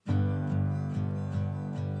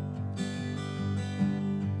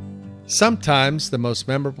Sometimes the most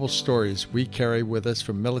memorable stories we carry with us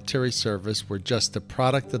from military service were just the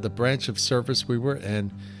product of the branch of service we were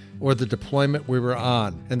in or the deployment we were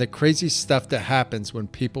on, and the crazy stuff that happens when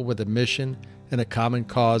people with a mission and a common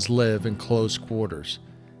cause live in close quarters.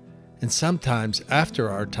 And sometimes after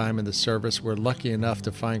our time in the service, we're lucky enough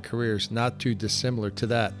to find careers not too dissimilar to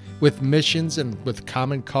that, with missions and with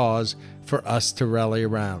common cause for us to rally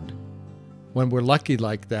around. When we're lucky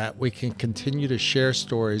like that, we can continue to share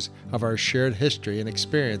stories of our shared history and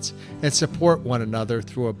experience and support one another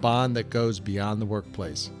through a bond that goes beyond the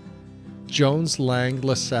workplace. Jones Lang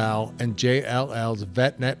LaSalle and JLL's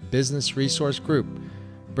VetNet Business Resource Group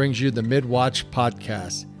brings you the Midwatch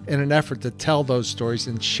Podcast in an effort to tell those stories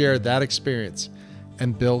and share that experience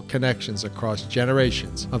and build connections across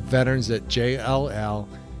generations of veterans at JLL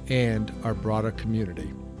and our broader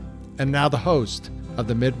community. And now the host of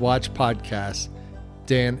the Midwatch Podcast,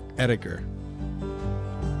 Dan Ettinger.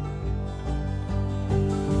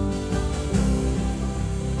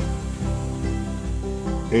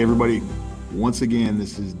 Hey everybody, once again,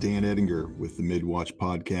 this is Dan Ettinger with the Midwatch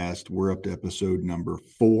Podcast. We're up to episode number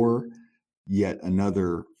 4, yet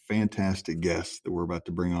another fantastic guest that we're about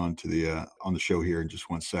to bring on to the show here in just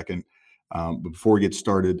one second. But before we get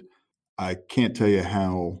started, I can't tell you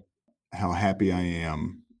how happy I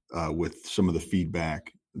am with some of the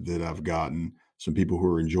feedback that I've gotten. Some people who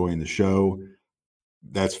are enjoying the show.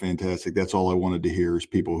 That's fantastic. That's all I wanted to hear is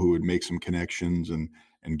people who would make some connections and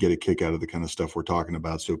get a kick out of the kind of stuff we're talking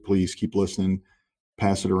about. So please keep listening,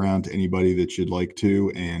 pass it around to anybody that you'd like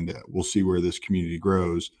to, and we'll see where this community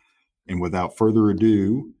grows. And without further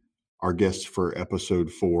ado, our guest for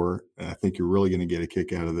episode 4, I think you're really going to get a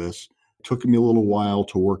kick out of this. It took me a little while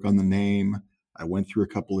to work on the name. I went through a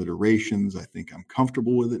couple iterations. I think I'm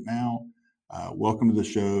comfortable with it now. Welcome to the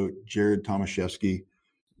show, Jared Tomaszewski.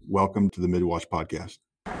 Welcome to the Midwatch Podcast.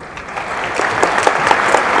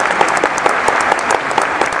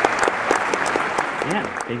 Yeah,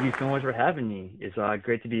 thank you so much for having me. It's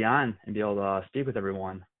great to be on and be able to speak with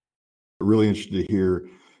everyone. Really interested to hear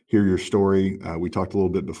your story. We talked a little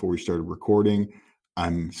bit before we started recording.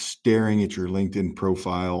 I'm staring at your LinkedIn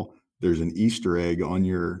profile. There's an Easter egg on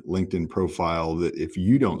your LinkedIn profile that if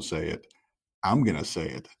you don't say it, I'm going to say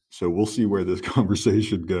it. So we'll see where this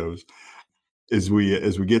conversation goes. As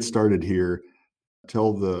we get started here,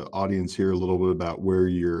 tell the audience here a little bit about where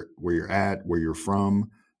you're at, where you're from,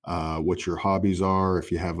 what your hobbies are,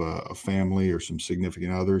 if you have a family or some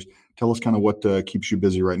significant others. Tell us kind of what keeps you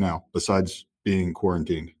busy right now, besides being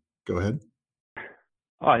quarantined. Go ahead.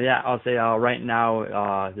 Oh, yeah. I'll say right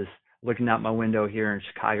now, just looking out my window here in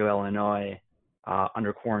Chicago, Illinois,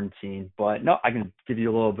 under quarantine. But no, I can give you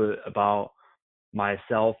a little bit about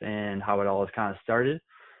myself and how it all has kind of started.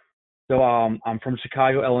 So I'm from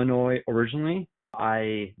Chicago, Illinois originally.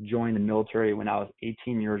 I joined the military when I was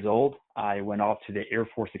 18 years old. I went off to the Air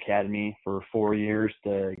Force Academy for 4 years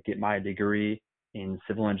to get my degree in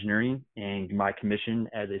civil engineering and my commission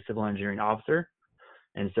as a civil engineering officer.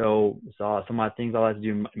 And so some of my things I like to do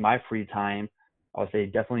in my free time, I would say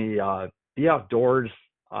definitely be outdoors.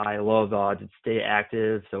 I love to stay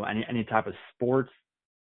active. So any type of sports.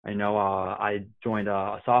 I know I joined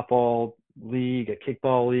a softball league, a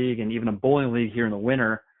kickball league, and even a bowling league here in the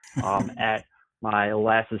winter at my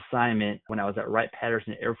last assignment when I was at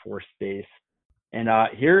Wright-Patterson Air Force Base. And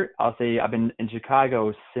here, I'll say I've been in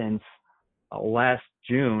Chicago since last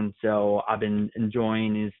June. So I've been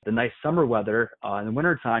enjoying the nice summer weather. In the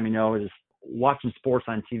wintertime, just watching sports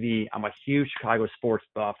on TV. I'm a huge Chicago sports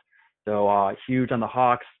buff. So huge on the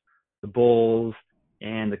Hawks, the Bulls,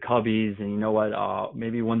 and the Cubbies. And you know what?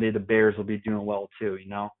 Maybe one day the Bears will be doing well too,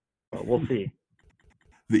 But we'll see.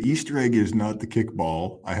 The Easter egg is not the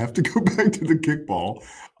kickball. I have to go back to the kickball.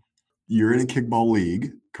 You're in a kickball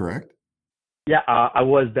league, correct? Yeah, I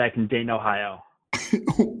was back in Dayton, Ohio.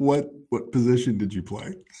 What position did you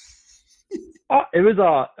play? It was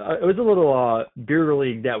a little beer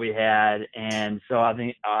league that we had, and so I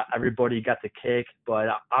think everybody got the kick, but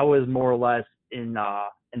I was more or less in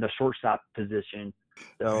the shortstop position.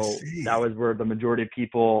 So that was where the majority of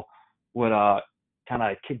people would kind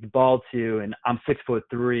of kick the ball to, and I'm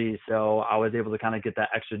 6'3", so I was able to kind of get that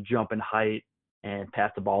extra jump in height and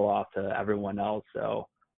pass the ball off to everyone else. So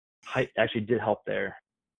height actually did help there.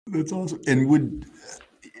 That's awesome.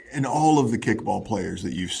 And all of the kickball players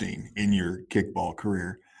that you've seen in your kickball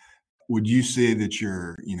career, would you say that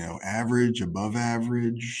you're, average, above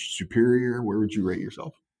average, superior? Where would you rate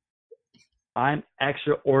yourself? I'm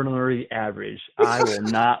extraordinary average. I will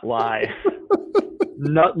not lie.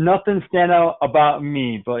 Nothing stand out about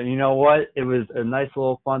me, but you know what? It was a nice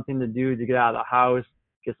little fun thing to do to get out of the house,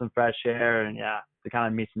 get some fresh air, and to kind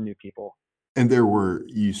of meet some new people. And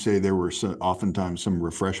you say there were oftentimes some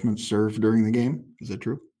refreshments served during the game. Is that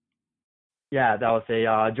true? Yeah, that was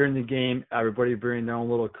during the game, everybody bring their own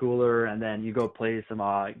little cooler, and then you go play some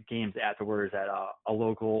games afterwards at a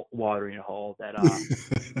local watering hole that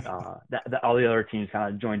that all the other teams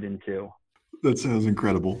kind of joined into. That sounds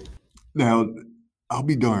incredible. Now, I'll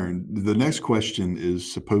be darned. The next question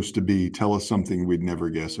is supposed to be, tell us something we'd never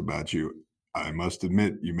guess about you. I must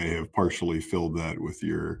admit, you may have partially filled that with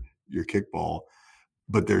your kickball,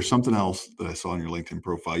 but there's something else that I saw on your LinkedIn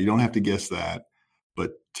profile. You don't have to guess that.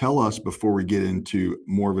 But tell us, before we get into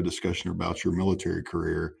more of a discussion about your military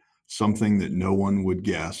career, something that no one would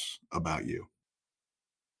guess about you.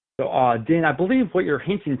 So, Dan, I believe what you're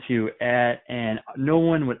hinting to at, and no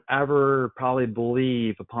one would ever probably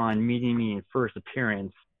believe upon meeting me in first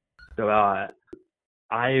appearance. So,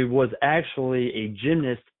 I was actually a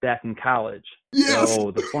gymnast back in college. Yes.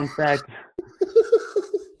 So the fun fact.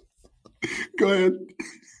 Go ahead.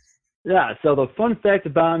 Yeah, so the fun fact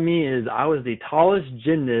about me is I was the tallest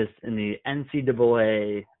gymnast in the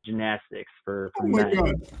NCAA gymnastics for oh my men.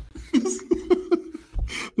 God.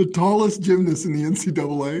 The tallest gymnast in the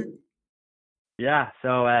NCAA? Yeah,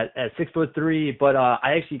 so at 6'3", but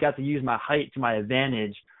I actually got to use my height to my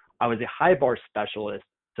advantage. I was a high bar specialist.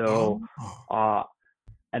 So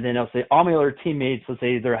and then I'll say all my other teammates, let's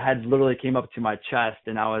say their heads literally came up to my chest,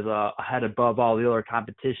 and I was a head above all the other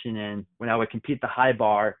competition. And when I would compete the high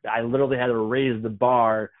bar, I literally had to raise the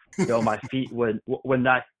bar so my feet would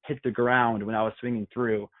not hit the ground when I was swinging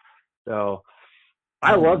through. So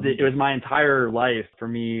I loved it. It was my entire life for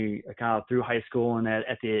me, kind of through high school and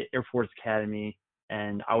at the Air Force Academy.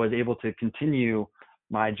 And I was able to continue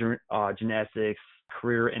my gymnastics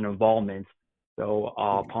career and involvement. So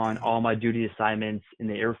upon all my duty assignments in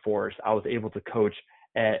the Air Force, I was able to coach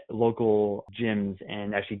at local gyms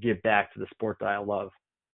and actually give back to the sport that I love.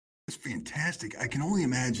 It's fantastic. I can only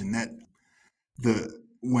imagine that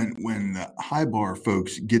when the high bar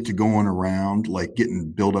folks get to going around, like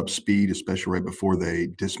getting build up speed, especially right before they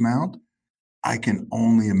dismount, I can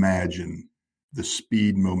only imagine the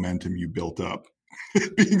speed momentum you built up.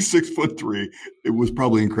 Being 6'3", it was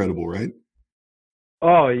probably incredible, right?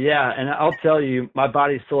 Oh yeah, and I'll tell you, my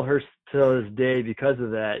body still hurts to this day because of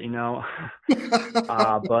that,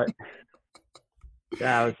 but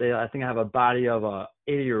yeah, I would say I think I have a body of a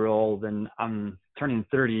 80-year-old, and I'm turning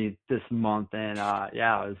 30 this month, and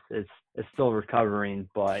it's still recovering.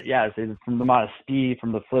 But yeah, I'd say from the amount of speed,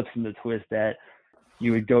 from the flips and the twists that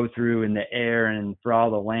you would go through in the air, and for all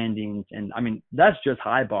the landings, and I mean that's just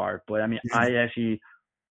high bar. But I mean,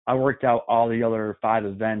 I worked out all the other 5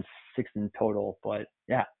 events, 6 in total. But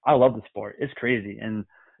yeah, I love the sport. It's crazy, and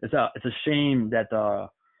it's a shame that the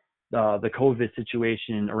COVID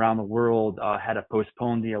situation around the world had to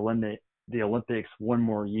postpone the Olympics one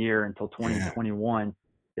more year until 2021.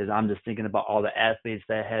 Because I'm just thinking about all the athletes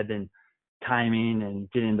that had been timing and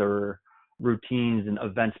getting their routines and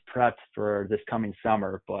events prepped for this coming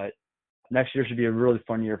summer. But next year should be a really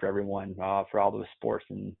fun year for everyone, for all those sports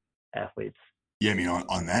and athletes. Yeah, I mean,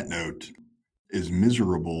 on that note, as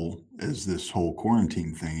miserable as this whole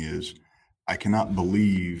quarantine thing is, I cannot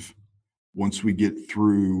believe once we get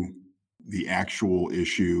through the actual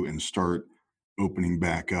issue and start opening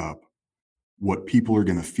back up, what people are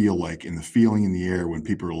going to feel like, and the feeling in the air when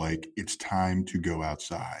people are like, it's time to go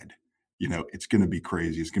outside. It's going to be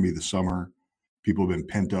crazy. It's going to be the summer. People have been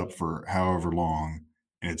pent up for however long,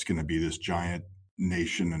 and it's going to be this giant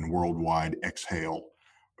nation and worldwide exhale,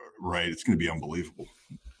 right? It's going to be unbelievable.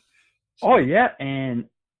 Oh yeah, and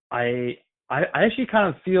I actually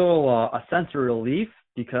kind of feel a sense of relief,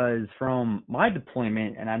 because from my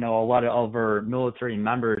deployment, and I know a lot of our military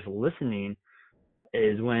members listening,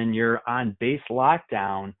 is when you're on base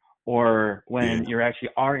lockdown, or when you actually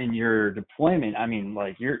are in your deployment. I mean,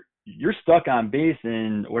 like you're stuck on base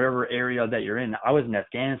in whatever area that you're in. I was in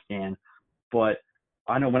Afghanistan, but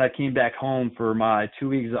I know when I came back home for my 2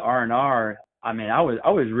 weeks of R&R, I mean, I was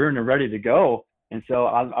rearing and ready to go. And so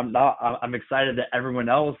I'm excited that everyone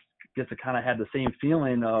else gets to kind of have the same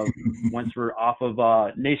feeling of once we're off of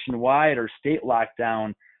nationwide or state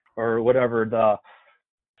lockdown or whatever the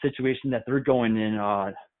situation that they're going in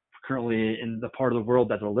currently in the part of the world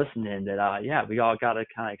that they're listening, that we all got to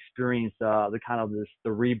kind of experience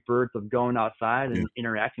the rebirth of going outside and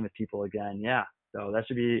interacting with people again. Yeah, so that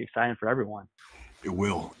should be exciting for everyone. It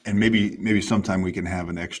will. And maybe sometime we can have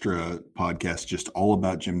an extra podcast just all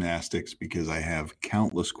about gymnastics, because I have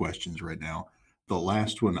countless questions right now. The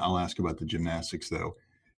last one I'll ask about the gymnastics, though,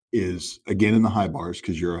 is again in the high bars,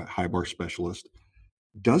 because you're a high bar specialist.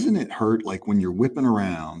 Doesn't it hurt, like when you're whipping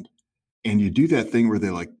around and you do that thing where they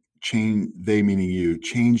like they meaning you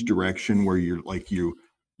change direction, where you're like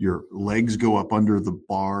your legs go up under the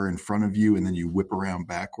bar in front of you and then you whip around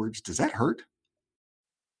backwards. Does that hurt?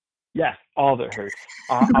 Yes, all of it hurts.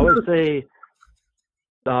 I would say,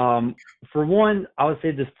 for one, I would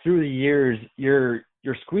say just through the years, you're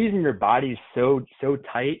squeezing your body so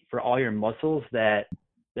tight for all your muscles that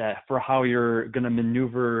for how you're going to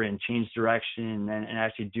maneuver and change direction and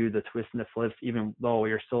actually do the twists and the flips, even though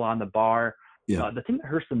you're still on the bar. Yeah. The thing that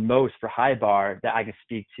hurts the most for high bar that I can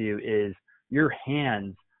speak to is your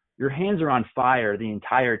hands. Your hands are on fire the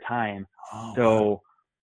entire time. Oh, So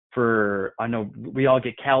I know we all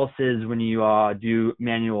get calluses when you do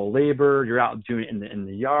manual labor. You're out doing it in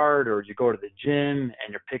the yard, or you go to the gym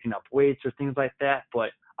and you're picking up weights or things like that.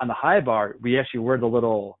 But on the high bar, we actually wear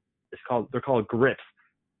they're called grips.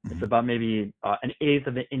 Mm-hmm. It's about maybe an eighth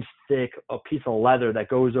of an inch thick, a piece of leather that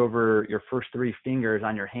goes over your first three fingers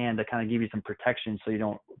on your hand to kind of give you some protection so you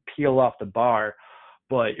don't peel off the bar.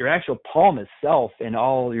 But your actual palm itself and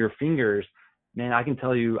all your fingers, man, I can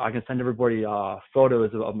tell you, I can send everybody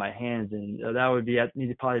photos of my hands, and that need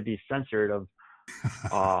to probably be censored of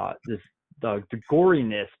the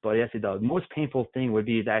goriness. But actually, the most painful thing would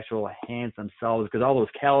be the actual hands themselves, because all those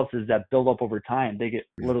calluses that build up over time, they get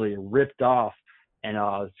literally ripped off. And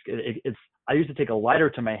I used to take a lighter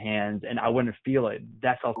to my hands and I wouldn't feel it.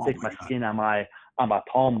 That's how thick my skin on my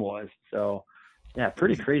palm was. So yeah,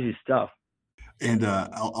 pretty crazy stuff. And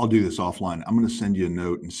I'll do this offline. I'm going to send you a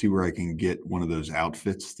note and see where I can get one of those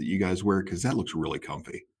outfits that you guys wear, because that looks really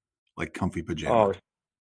comfy, like comfy pajamas.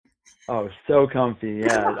 Oh, so comfy.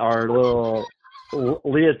 Yeah, our little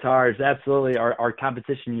leotards, absolutely, our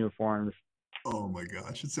competition uniforms. Oh my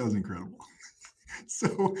gosh, it sounds incredible.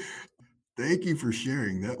 So thank you for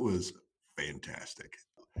sharing. That was fantastic.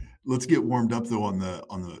 Let's get warmed up though on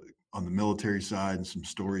the military side and some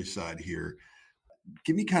story side here.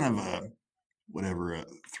 Give me kind of a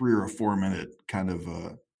 3 or 4 minute kind of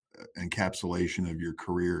encapsulation of your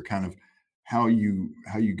career, kind of how you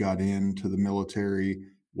got into the military,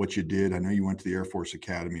 what you did. I know you went to the Air Force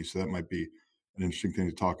Academy, so that might be an interesting thing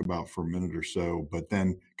to talk about for a minute or so, but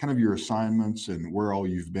then kind of your assignments and where all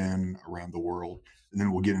you've been around the world. And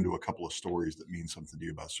then we'll get into a couple of stories that mean something to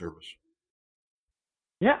you about service.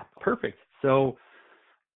 Yeah, perfect. So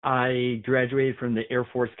I graduated from the Air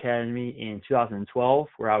Force Academy in 2012,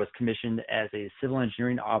 where I was commissioned as a civil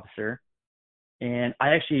engineering officer. And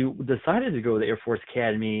I actually decided to go to the Air Force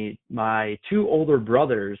Academy. My two older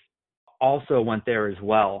brothers also went there as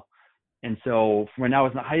well. And so when I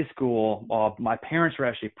was in high school, my parents were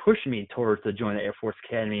actually pushing me towards to join the Air Force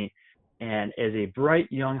Academy. And as a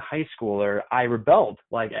bright young high schooler, I rebelled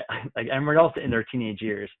like everyone else in their teenage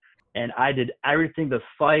years. And I did everything to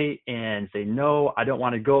fight and say, no, I don't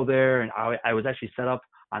want to go there. And I was actually set up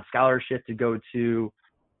on scholarship to go to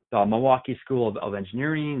the Milwaukee School of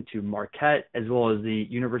Engineering, to Marquette, as well as the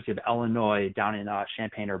University of Illinois down in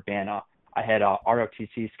Champaign-Urbana. I had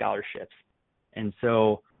ROTC scholarships. And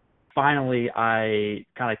so finally, I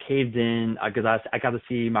kind of caved in because I got to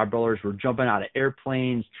see my brothers were jumping out of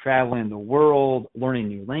airplanes, traveling the world, learning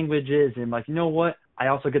new languages. And I'm like, you know what? I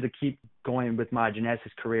also get to keep going with my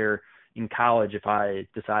gymnastics career in college if I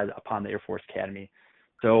decide upon the Air Force Academy.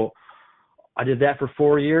 So I did that for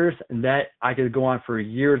 4 years, and that I could go on for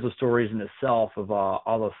years of stories in itself of all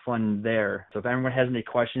the fun there. So if anyone has any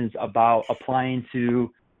questions about applying to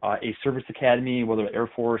a service academy, whether Air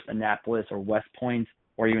Force, Annapolis, or West Point,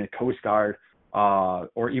 or even a Coast Guard,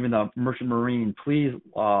 or even the Merchant Marine, please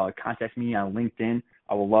contact me on LinkedIn.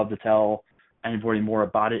 I would love to tell anybody more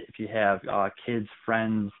about it if you have kids,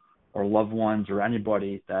 friends, or loved ones, or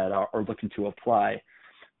anybody that are looking to apply.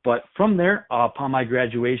 But from there, upon my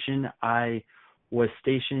graduation, I was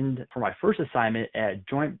stationed for my first assignment at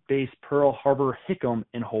Joint Base Pearl Harbor Hickam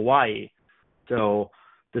in Hawaii. So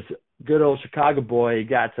this good old Chicago boy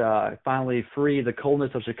got to finally free the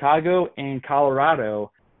coldness of Chicago and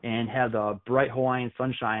Colorado and had the bright Hawaiian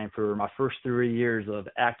sunshine for my first 3 years of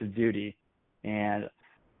active duty. And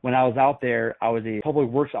when I was out there, I was a public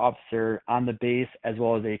works officer on the base, as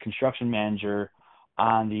well as a construction manager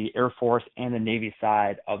on the Air Force and the Navy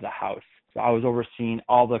side of the house. So I was overseeing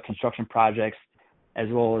all the construction projects, as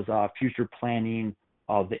well as future planning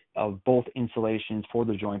of both installations for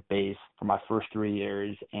the Joint Base for my first 3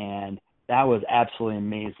 years. And that was absolutely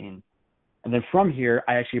amazing. And then from here,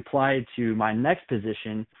 I actually applied to my next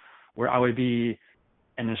position, where I would be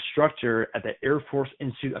an instructor at the Air Force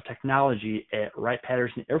Institute of Technology at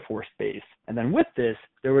Wright-Patterson Air Force Base. And then with this,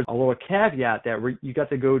 there was a little caveat that you got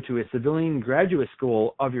to go to a civilian graduate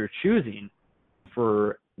school of your choosing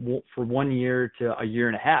for 1 year to a year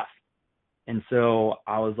and a half. And so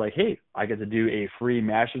I was like, hey, I get to do a free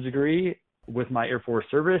master's degree with my Air Force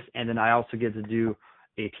service. And then I also get to do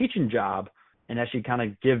a teaching job and actually kind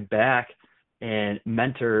of give back and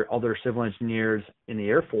mentor other civil engineers in the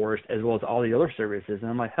Air Force as well as all the other services. And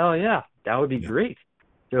I'm like, hell yeah, that would be great.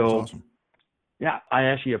 So that's awesome. Yeah, I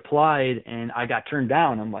actually applied and I got turned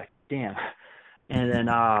down. I'm like, damn. And then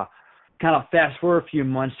kind of fast forward a few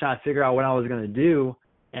months trying to figure out what I was going to do.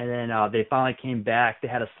 And then they finally came back. They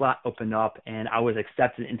had a slot open up and I was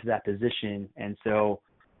accepted into that position. And so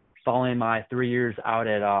following my 3 years out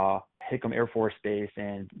at Hickam Air Force Base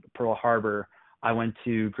and Pearl Harbor, I went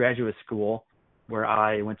to graduate school where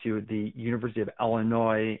I went to the University of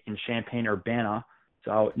Illinois in Champaign-Urbana.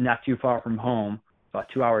 So not too far from home, about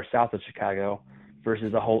 2 hours south of Chicago,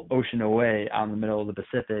 versus a whole ocean away out in the middle of the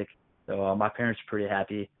Pacific. So my parents were pretty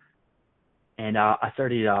happy. And I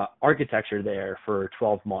studied architecture there for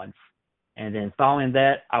 12 months. And then following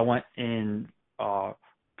that, I went and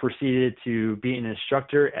proceeded to be an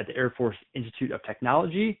instructor at the Air Force Institute of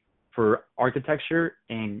Technology for architecture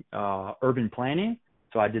and urban planning.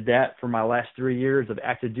 So I did that for my last 3 years of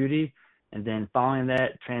active duty. And then following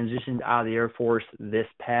that, transitioned out of the Air Force this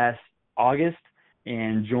past August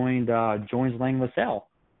and joined Lang LaSalle.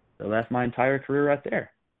 So that's my entire career right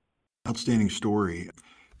there. Outstanding story.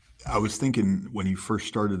 I was thinking when you first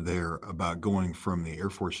started there about going from the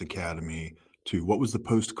Air Force Academy to, what was the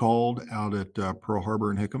post called out at Pearl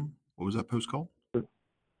Harbor and Hickam? What was that post called? So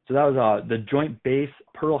that was the Joint Base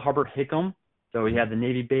Pearl Harbor Hickam. So we had the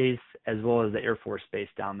Navy base as well as the Air Force base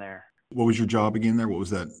down there. What was your job again there? What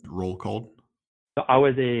was that role called? So I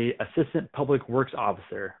was a Assistant Public Works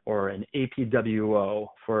Officer, or an APWO,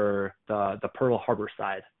 for the Pearl Harbor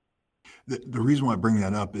side. The reason why I bring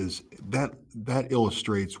that up is that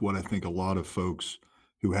illustrates what I think a lot of folks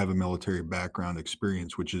who have a military background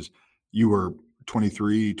experience, which is you were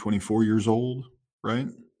 23, 24 years old, right?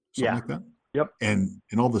 Something like that? Yep. And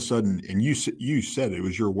all of a sudden, and you said it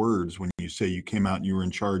was your words when you say you came out and you were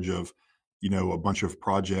in charge of, a bunch of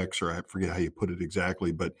projects, or I forget how you put it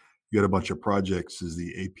exactly, but you had a bunch of projects as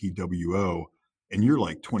the APWO, and you're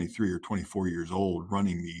like 23 or 24 years old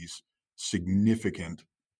running these significant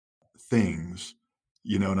things,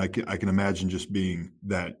 and I can imagine just being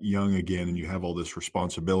that young again and you have all this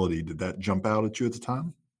responsibility. Did that jump out at you at the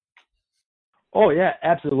time? Oh yeah,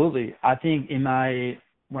 absolutely. I think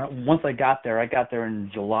once I got there in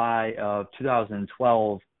July of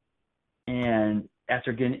 2012, and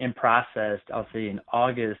after getting in process, I'll say in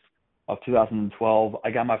August of 2012,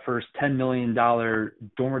 I got my first $10 million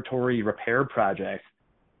dormitory repair project.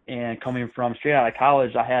 And coming from straight out of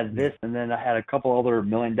college, I had this, and then I had a couple other $1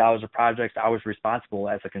 million of projects I was responsible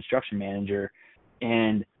as a construction manager.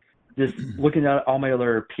 And just looking at all my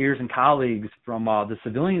other peers and colleagues from the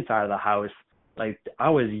civilian side of the house, like I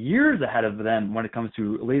was years ahead of them when it comes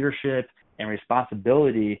to leadership and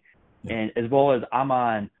responsibility. And as well as I'm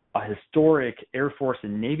on a historic Air Force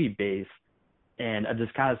and Navy base, and I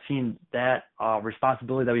just kind of seen that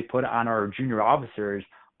responsibility that we put on our junior officers.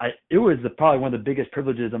 It was probably one of the biggest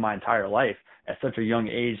privileges of my entire life at such a young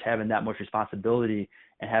age, having that much responsibility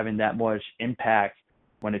and having that much impact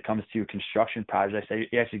when it comes to construction projects.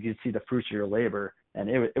 You actually get to see the fruits of your labor, and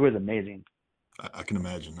it was amazing. I can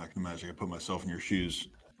imagine. I can put myself in your shoes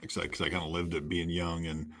because I kind of lived it, being young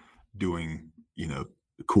and doing,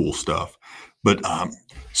 cool stuff. But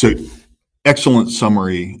so excellent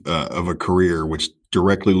summary of a career, which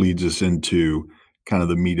directly leads us into kind of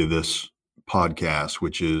the meat of this podcast,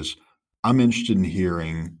 which is I'm interested in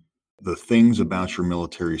hearing the things about your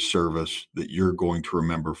military service that you're going to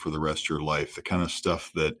remember for the rest of your life, the kind of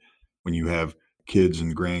stuff that when you have kids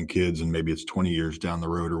and grandkids and maybe it's 20 years down the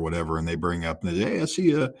road or whatever, and they bring up and they say, hey,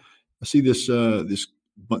 I see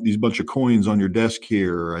these bunch of coins on your desk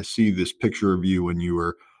here. Or I see this picture of you when you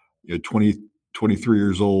were 23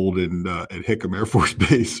 years old and at Hickam Air Force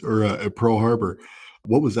Base or at Pearl Harbor.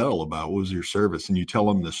 What was that all about? What was your service? And you tell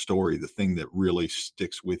them the story, the thing that really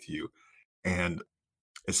sticks with you. And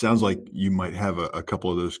it sounds like you might have a couple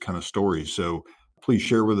of those kind of stories. So please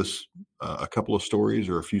share with us a couple of stories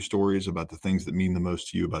or a few stories about the things that mean the most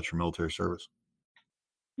to you about your military service.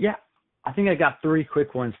 Yeah, I think I got 3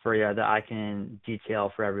 quick ones for you that I can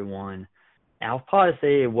detail for everyone. And I'll probably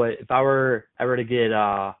say if I were ever to get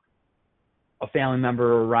a family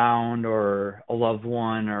member around or a loved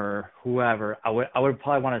one or whoever, I would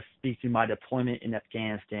probably want to speak to my deployment in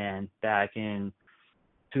Afghanistan back in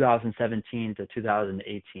 2017 to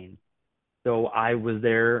 2018. So I was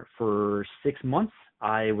there for 6 months.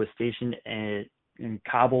 I was stationed in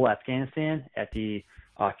Kabul, Afghanistan at the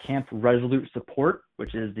Camp Resolute Support,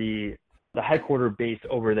 which is the headquarters base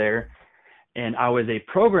over there. and I was a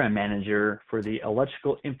program manager for the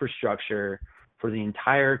electrical infrastructure for the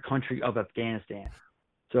entire country of Afghanistan.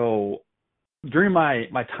 So during my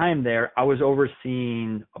time there, I was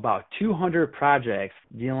overseeing about 200 projects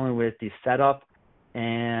dealing with the setup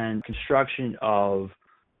and construction of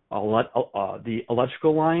the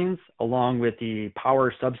electrical lines along with the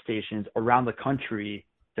power substations around the country.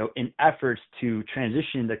 So in efforts to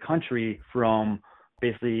transition the country from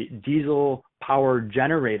basically diesel power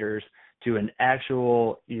generators to an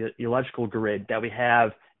actual electrical grid that we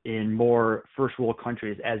have in more first world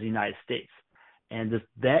countries as the United States. And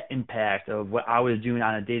that impact of what I was doing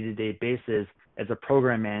on a day-to-day basis as a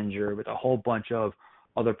program manager with a whole bunch of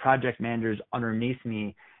other project managers underneath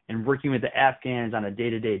me and working with the Afghans on a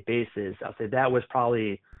day-to-day basis, I'll say that was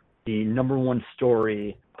probably the number one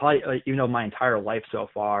story, probably even of my entire life so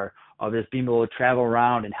far, of just being able to travel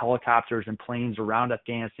around in helicopters and planes around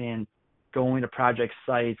Afghanistan, going to project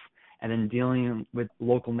sites, and then dealing with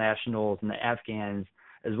local nationals and the Afghans,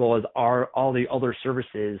 as well as all the other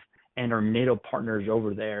services and our NATO partners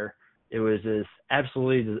over there. It was just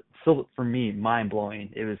absolutely, still for me,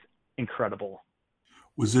 mind-blowing. It was incredible.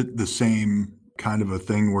 Was it the same kind of a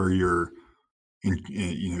thing where you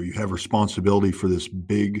have responsibility for this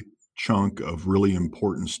big chunk of really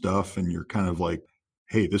important stuff, and you're kind of like,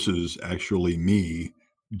 hey, this is actually me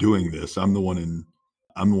doing this. I'm the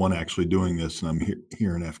one actually doing this, and I'm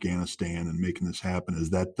here in Afghanistan and making this happen. Is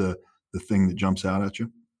that the thing that jumps out at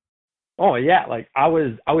you? Oh yeah, like I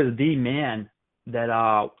was the man that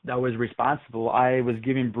was responsible. I was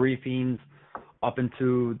giving briefings up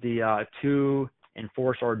into the 2 and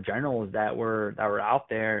 4-star generals that were out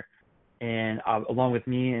there, and along with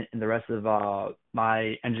me and the rest of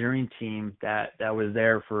my engineering team that was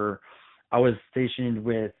there I was stationed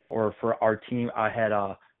with, or for our team, I had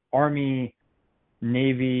Army,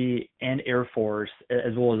 Navy, and Air Force,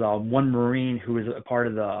 as well as one Marine who was a part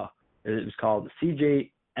of it was called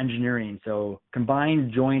CJ Engineering, so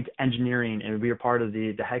Combined Joint Engineering, and we were part of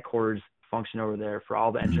the headquarters function over there for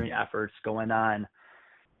all the engineering efforts going on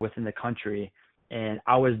within the country. And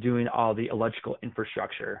I was doing all the electrical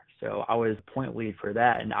infrastructure, so I was point lead for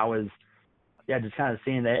that. And I was, just kind of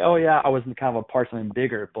seeing that, I wasn't kind of a part of something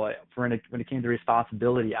bigger, but when it came to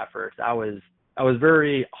responsibility efforts, I was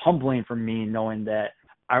very humbling for me knowing that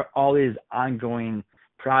all these ongoing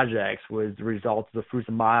projects was the result of the fruits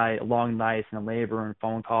of my long nights and labor and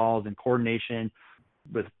phone calls and coordination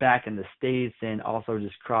with back in the States and also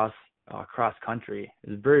just cross country.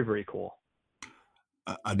 It was very, very cool.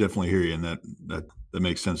 I definitely hear you, and that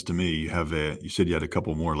makes sense to me. You said you had a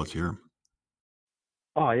couple more. Let's hear them.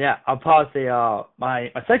 Oh yeah, I'll probably say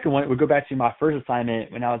my second one would go back to my first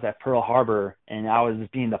assignment when I was at Pearl Harbor, and I was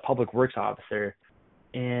being the public works officer.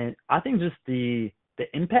 And I think just the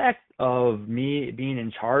impact of me being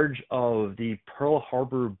in charge of the Pearl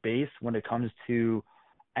Harbor base when it comes to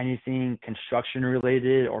anything construction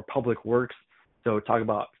related or public works. So talk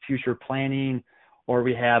about future planning, or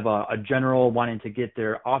we have a general wanting to get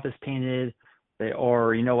their office painted,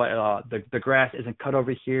 or the grass isn't cut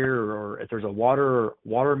over here, or if there's a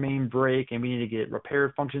water main break and we need to get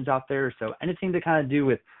repair functions out there. So anything to kind of do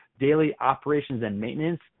with daily operations and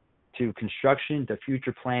maintenance to construction to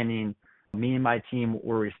future planning, me and my team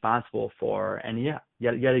were responsible for. And yet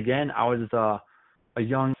again, I was a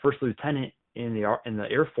young first lieutenant in the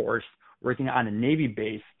Air Force working on a Navy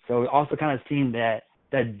base. So also kind of seeing that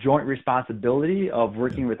joint responsibility of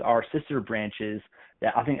working with our sister branches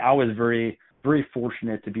that I think I was very, very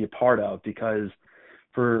fortunate to be a part of, because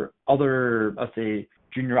for other, let's say,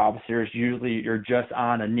 junior officers, usually you're just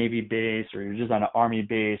on a Navy base, or you're just on an Army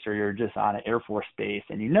base, or you're just on an Air Force base,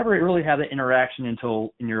 and you never really have that interaction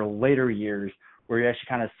until in your later years, where you actually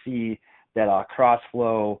kind of see that cross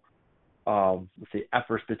flow of, let's say,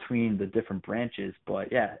 efforts between the different branches.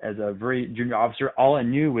 But yeah, as a very junior officer, all I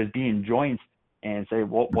knew was being joint and say,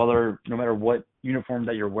 no matter what uniform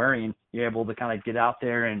that you're wearing, you're able to kind of get out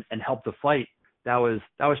there and help the fight. That was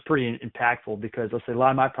pretty impactful, because let's say a lot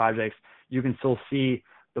of my projects, you can still see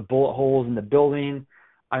the bullet holes in the building.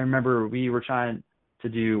 I remember we were trying to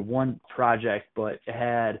do one project, but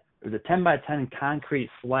it was a 10 by 10 concrete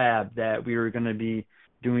slab that we were going to be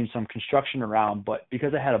doing some construction around, but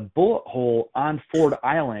because it had a bullet hole on Ford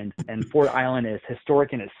Island, and Ford Island is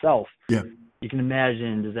historic in itself, you can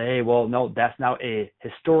imagine to say, hey, well, no, that's now a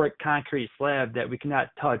historic concrete slab that we cannot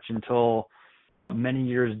touch until many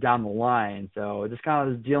years down the line. So just kind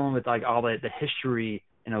of dealing with like all the history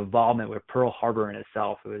and involvement with Pearl Harbor in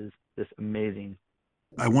itself. It was just amazing.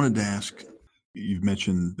 I wanted to ask, you've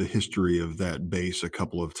mentioned the history of that base a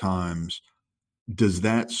couple of times. Does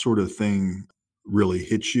that sort of thing really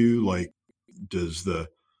hit you? Like, does the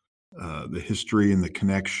the history and the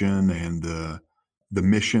connection and the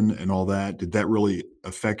mission and all that, did that really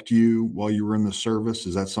affect you while you were in the service?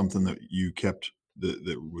 Is that something that you kept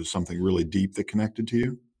that was something really deep that connected to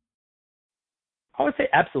you? I would say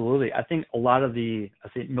absolutely. I think a lot of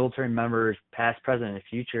military members, past, present, and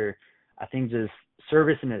future, I think just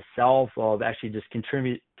service in itself of actually just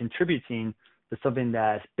contributing to something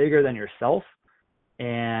that's bigger than yourself,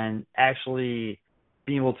 and actually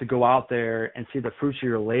being able to go out there and see the fruits of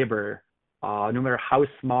your labor, no matter how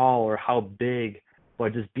small or how big,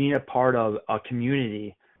 but just being a part of a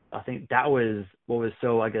community. I think that was what was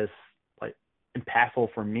so, I guess, like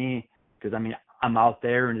impactful for me, because I mean, I'm out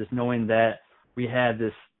there and just knowing that we had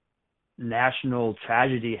this national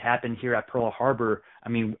tragedy happen here at Pearl Harbor. I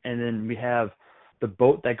mean, and then we have the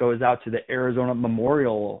boat that goes out to the Arizona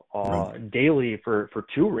Memorial daily for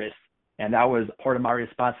tourists. And that was part of my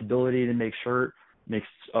responsibility to make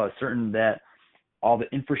certain that all the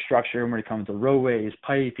infrastructure when it comes to roadways,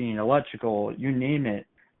 piping, electrical, you name it,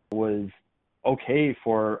 was okay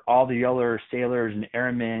for all the other sailors and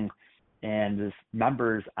airmen and just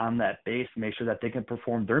members on that base to make sure that they can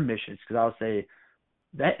perform their missions. Because I would say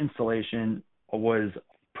that installation was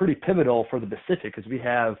pretty pivotal for the Pacific, because we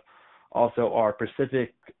have also our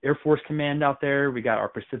Pacific Air Force Command out there. We got our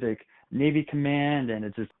Pacific Navy Command, and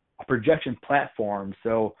it's just a projection platform.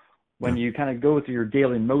 So when you kind of go through your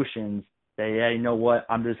daily motions, say, yeah, you know what,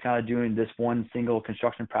 I'm just kind of doing this one single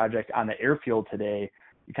construction project on the airfield today,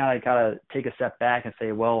 you kind of gotta take a step back and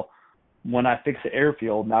say, well, when I fix the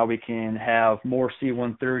airfield, now we can have more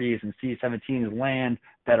C-130s and C-17s land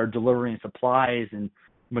that are delivering supplies and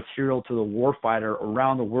material to the warfighter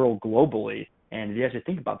around the world globally. And if you actually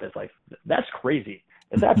think about this, like, that's crazy.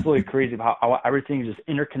 It's absolutely crazy about how everything is just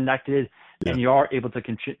interconnected, and you are able to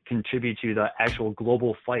contribute to the actual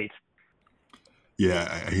global fight.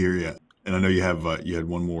 Yeah, I hear you. And I know you have you had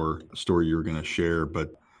one more story you were going to share,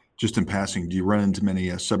 but just in passing, do you run into many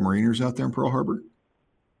submariners out there in Pearl Harbor?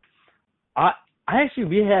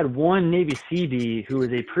 We had one Navy Seabee who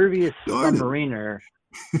was a previous submariner.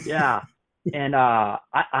 Yeah. And I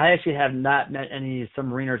actually have not met any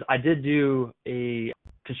submariners. I did do a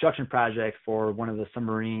construction project for one of the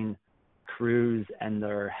submarine crews and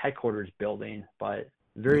their headquarters building, but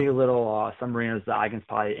very little submariners that I can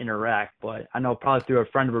probably interact. But I know probably through a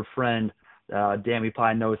friend of a friend, Dan, we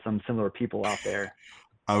probably know some similar people out there.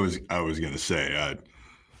 I was going to say,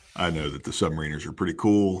 I know that the submariners are pretty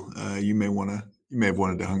cool. You may have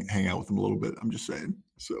wanted to hang out with them a little bit. I'm just saying.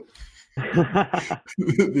 So,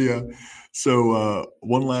 So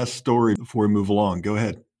one last story before we move along. Go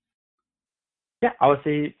ahead. Yeah, I would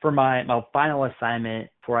say for my final assignment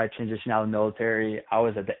before I transitioned out of the military, I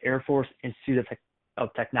was at the Air Force Institute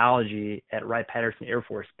of Technology at Wright-Patterson Air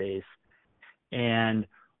Force Base, and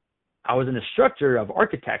I was an instructor of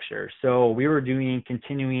architecture. So we were doing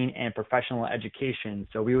continuing and professional education.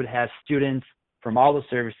 So we would have students from all the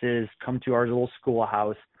services come to our little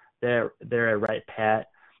schoolhouse there at Wright-Pat,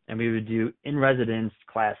 and we would do in-residence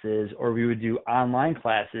classes, or we would do online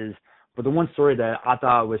classes. But the one story that I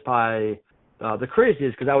thought was probably the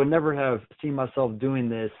craziest, because I would never have seen myself doing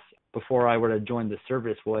this before I would have joined the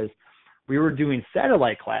service, was we were doing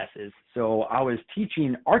satellite classes. So I was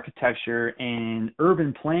teaching architecture and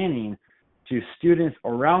urban planning to students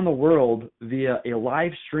around the world via a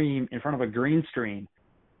live stream in front of a green screen.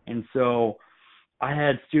 And so I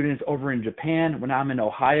had students over in Japan when I'm in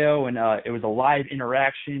Ohio, and it was a live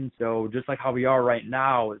interaction. So just like how we are right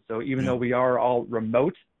now. So even though we are all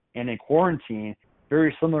remote and in quarantine,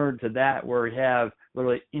 very similar to that, where we have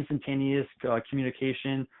literally instantaneous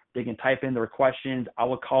communication. They can type in their questions. I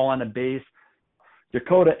will call on a base,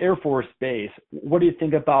 Dakota Air Force Base, what do you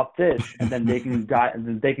think about this? And then they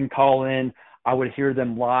can call in. I would hear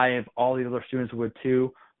them live. All the other students would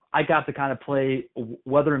too. I got to kind of play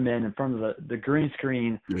weatherman in front of the green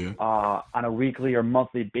screen on a weekly or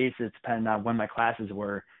monthly basis, depending on when my classes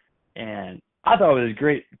were. And I thought it was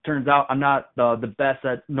great. Turns out I'm not the best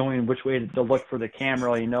at knowing which way to look for the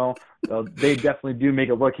camera, you know. So they definitely do make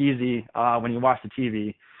it look easy when you watch the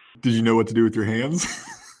TV. Did you know what to do with your hands?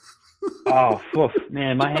 Oh,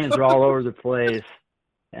 man, my hands are all over the place.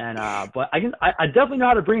 And but I definitely know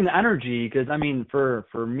how to bring the energy, because I mean, for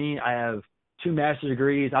me, I have 2 master's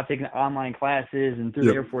degrees. I've taken online classes and through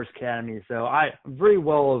the Air Force Academy, so I'm very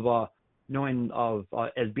well of knowing of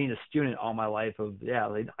as being a student all my life of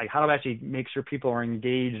like how to actually make sure people are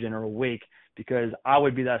engaged and are awake, because I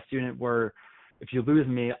would be that student where if you lose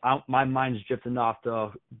me, my mind's drifting off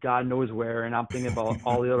to God knows where, and I'm thinking about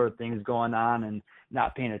all the other things going on and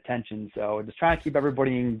not paying attention. So just trying to keep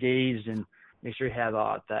everybody engaged and make sure you have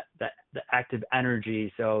the active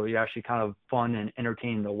energy, so you're actually kind of fun and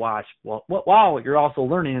entertaining to watch. Well, wow, you're also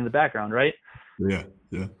learning in the background, right? Yeah,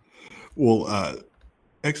 yeah. Well,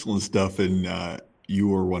 excellent stuff, and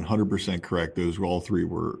you are 100% correct. Those were all three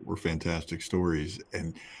were fantastic stories.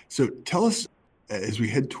 And so, tell us as we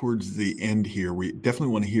head towards the end here. We definitely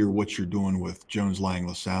want to hear what you're doing with Jones Lang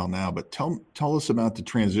LaSalle now, but tell us about the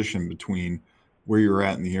transition between where you're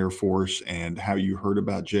at in the Air Force and how you heard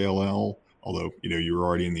about JLL. Although you were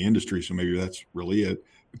already in the industry, so maybe that's really it.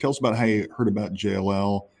 But tell us about how you heard about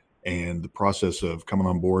JLL and the process of coming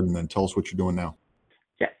on board, and then tell us what you're doing now.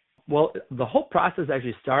 Yeah. Well, the whole process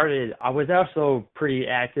actually started, I was also pretty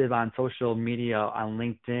active on social media on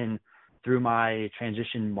LinkedIn through my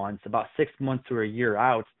transition months. About 6 months to a year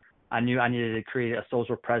out, I knew I needed to create a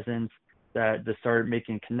social presence that started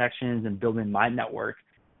making connections and building my network.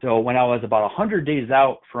 So when I was about 100 days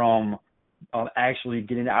out from actually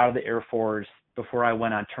getting out of the Air Force, before I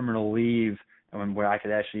went on terminal leave, and where I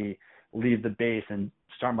could actually leave the base and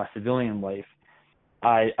start my civilian life,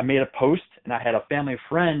 I made a post, and I had a family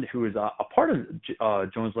friend who was a part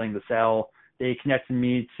of Jones Lang LaSalle. They connected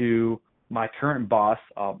me to my current boss,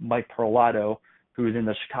 Mike Perlato, who is in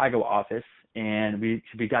the Chicago office, and we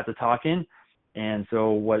got to talking. And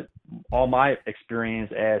so what all my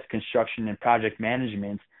experience as construction and project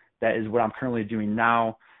management, that is what I'm currently doing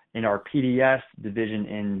now in our PDS division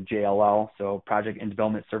in JLL, so Project and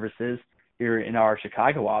Development Services, here in our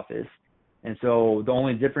Chicago office. And so the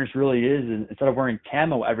only difference really is instead of wearing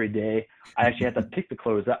camo every day, I actually have to pick the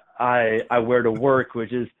clothes that I wear to work,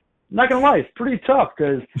 which is, not going to lie, it's pretty tough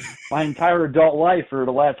because my entire adult life for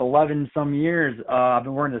the last 11 some years, I've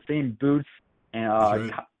been wearing the same boots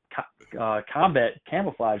and combat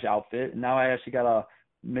camouflage outfit. And now I actually got to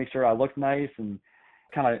make sure I look nice and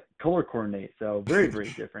kind of color coordinate. So very, very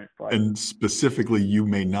different. But, and specifically, you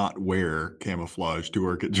may not wear camouflage to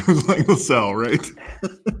work at Jones Lang LaSalle, right?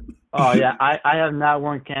 Oh yeah, I have not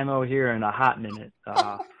worn camo here in a hot minute.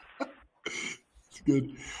 It's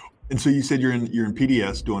good. And so you said you're in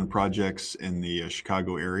PDS doing projects in the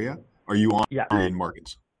Chicago area. Are you in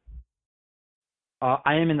markets?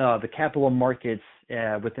 I am in the capital markets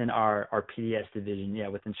within our PDS division,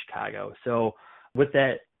 within Chicago. So with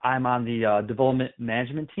that, I'm on the development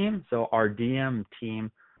management team, so our DM team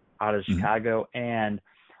out of Chicago. And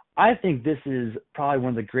I think this is probably one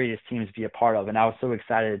of the greatest teams to be a part of. And I was so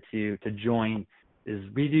excited to join. Is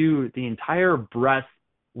we do the entire breadth,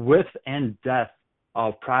 width, and depth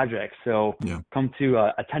of projects. So come to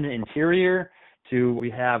a tenant interior, to we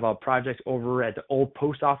have a project over at the old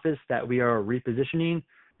post office that we are repositioning.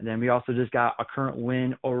 And then we also just got a current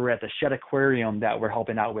win over at the Shed Aquarium that we're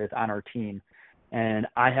helping out with on our team. And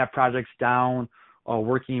I have projects down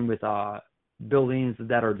working with buildings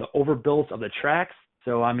that are the overbuilt of the tracks.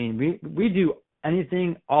 So, I mean, we do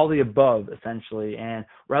anything, all the above, essentially. And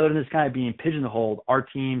rather than just kind of being pigeonholed, our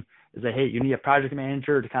team is like, hey, you need a project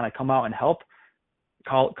manager to kind of come out and help.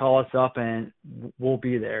 Call us up and we'll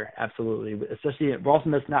be there. Absolutely. Especially, we're also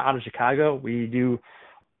not out of Chicago. We do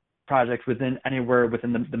projects anywhere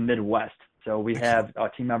within the Midwest. So we have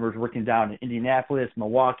team members working down in Indianapolis,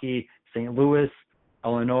 Milwaukee, St. Louis,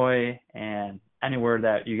 Illinois, and anywhere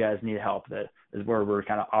that you guys need help. That is where we're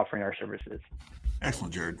kind of offering our services.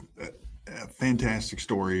 Excellent, Jared. Fantastic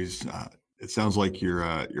stories. It sounds like you're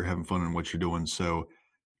having fun in what you're doing. So,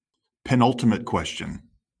 penultimate question.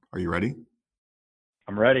 Are you ready?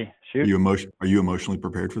 I'm ready. Shoot. Are you emotionally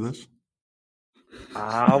prepared for this?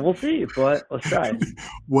 We'll see, but let's try.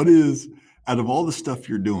 What is, out of all the stuff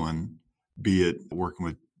you're doing, be it working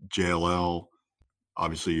with JLL,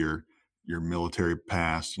 obviously your military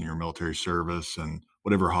past and your military service and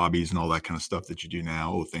whatever hobbies and all that kind of stuff that you do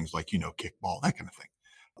now, things like, kickball, that kind of thing.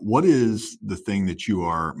 What is the thing that you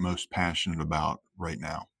are most passionate about right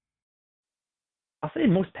now? I'll say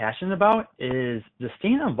most passionate about is just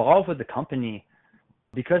staying involved with the company,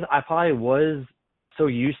 because I probably was so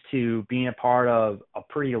used to being a part of a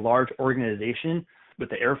pretty large organization with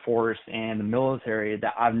the Air Force and the military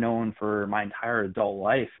that I've known for my entire adult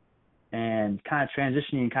life, and kind of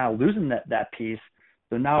transitioning and kind of losing that piece.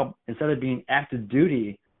 So now, instead of being active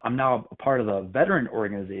duty, I'm now a part of the veteran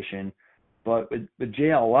organization. But with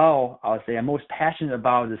JLL, I would say I'm most passionate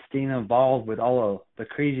about is staying involved with all of the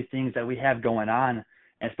crazy things that we have going on,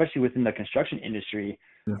 and especially within the construction industry,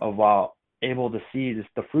 of able to see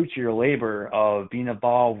the fruits of your labor of being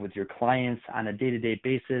involved with your clients on a day-to-day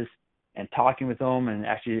basis and talking with them and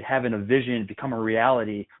actually having a vision become a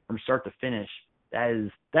reality from start to finish.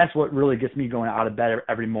 That's what really gets me going out of bed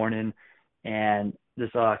every morning, and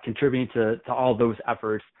just contributing to all those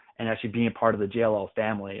efforts and actually being part of the JLL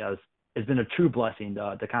family. It's been a true blessing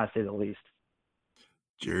to kind of say the least.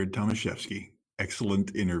 Jared Tomaszewski,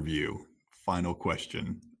 excellent interview. Final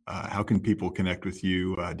question. How can people connect with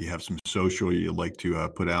you? Do you have some social you'd like to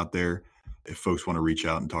put out there if folks want to reach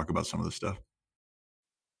out and talk about some of the stuff?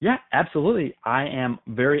 Yeah, absolutely. I am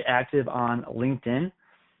very active on LinkedIn.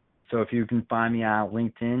 So if you can find me on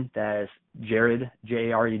LinkedIn, that is Jared,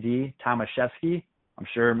 Jared, Tomaszewski. I'm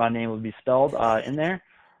sure my name will be spelled in there.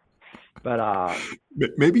 But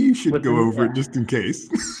maybe you should go over it just in case.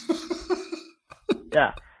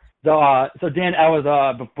 Yeah. So Dan, I was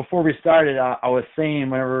before we started, I was saying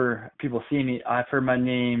whenever people see me, I've heard my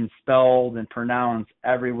name spelled and pronounced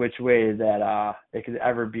every which way that it could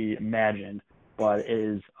ever be imagined. But it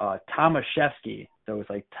is Tomaszewski. So it's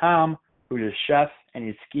like Tom, who's a chef, and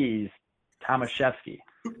he skis, Tomaszewski.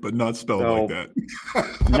 But not spelled like that.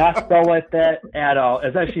 Not spelled like that at all.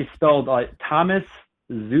 It's actually spelled like Thomas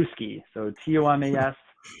Zuski. So Tomas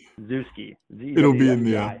Zuski. It'll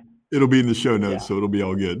be in the show notes, so it'll be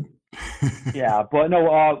all good. Yeah, but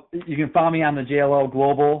no, you can follow me on the JLL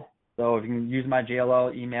Global. So if you can use my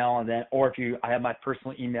JLL email, and then, or if I have my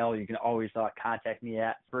personal email, you can always contact me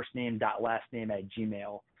at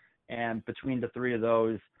firstname.lastname@gmail. And between the three of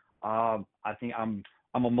those, I think I'm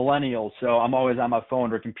a millennial, so I'm always on my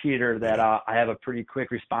phone or computer that I have a pretty quick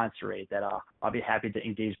response rate that I'll be happy to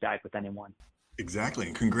engage back with anyone. Exactly.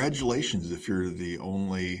 And congratulations if you're the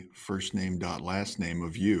only first name dot last name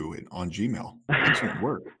of you on Gmail. Excellent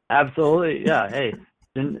work. Absolutely. Yeah. Hey,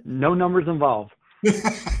 no numbers involved.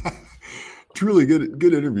 Truly good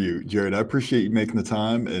interview, Jared. I appreciate you making the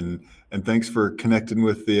time, and thanks for connecting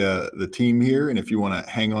with the team here. And if you want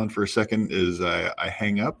to hang on for a second as I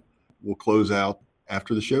hang up, we'll close out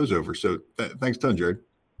after the show's over. So thanks a ton, Jared.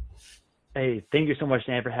 Hey, thank you so much,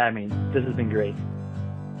 Dan, for having me. This has been great.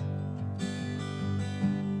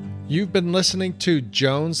 You've been listening to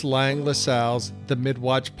Jones Lang LaSalle's The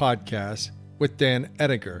Midwatch Podcast with Dan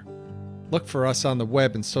Ettinger. Look for us on the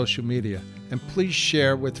web and social media, and please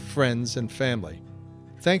share with friends and family.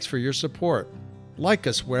 Thanks for your support. Like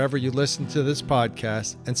us wherever you listen to this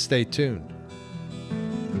podcast, and stay tuned.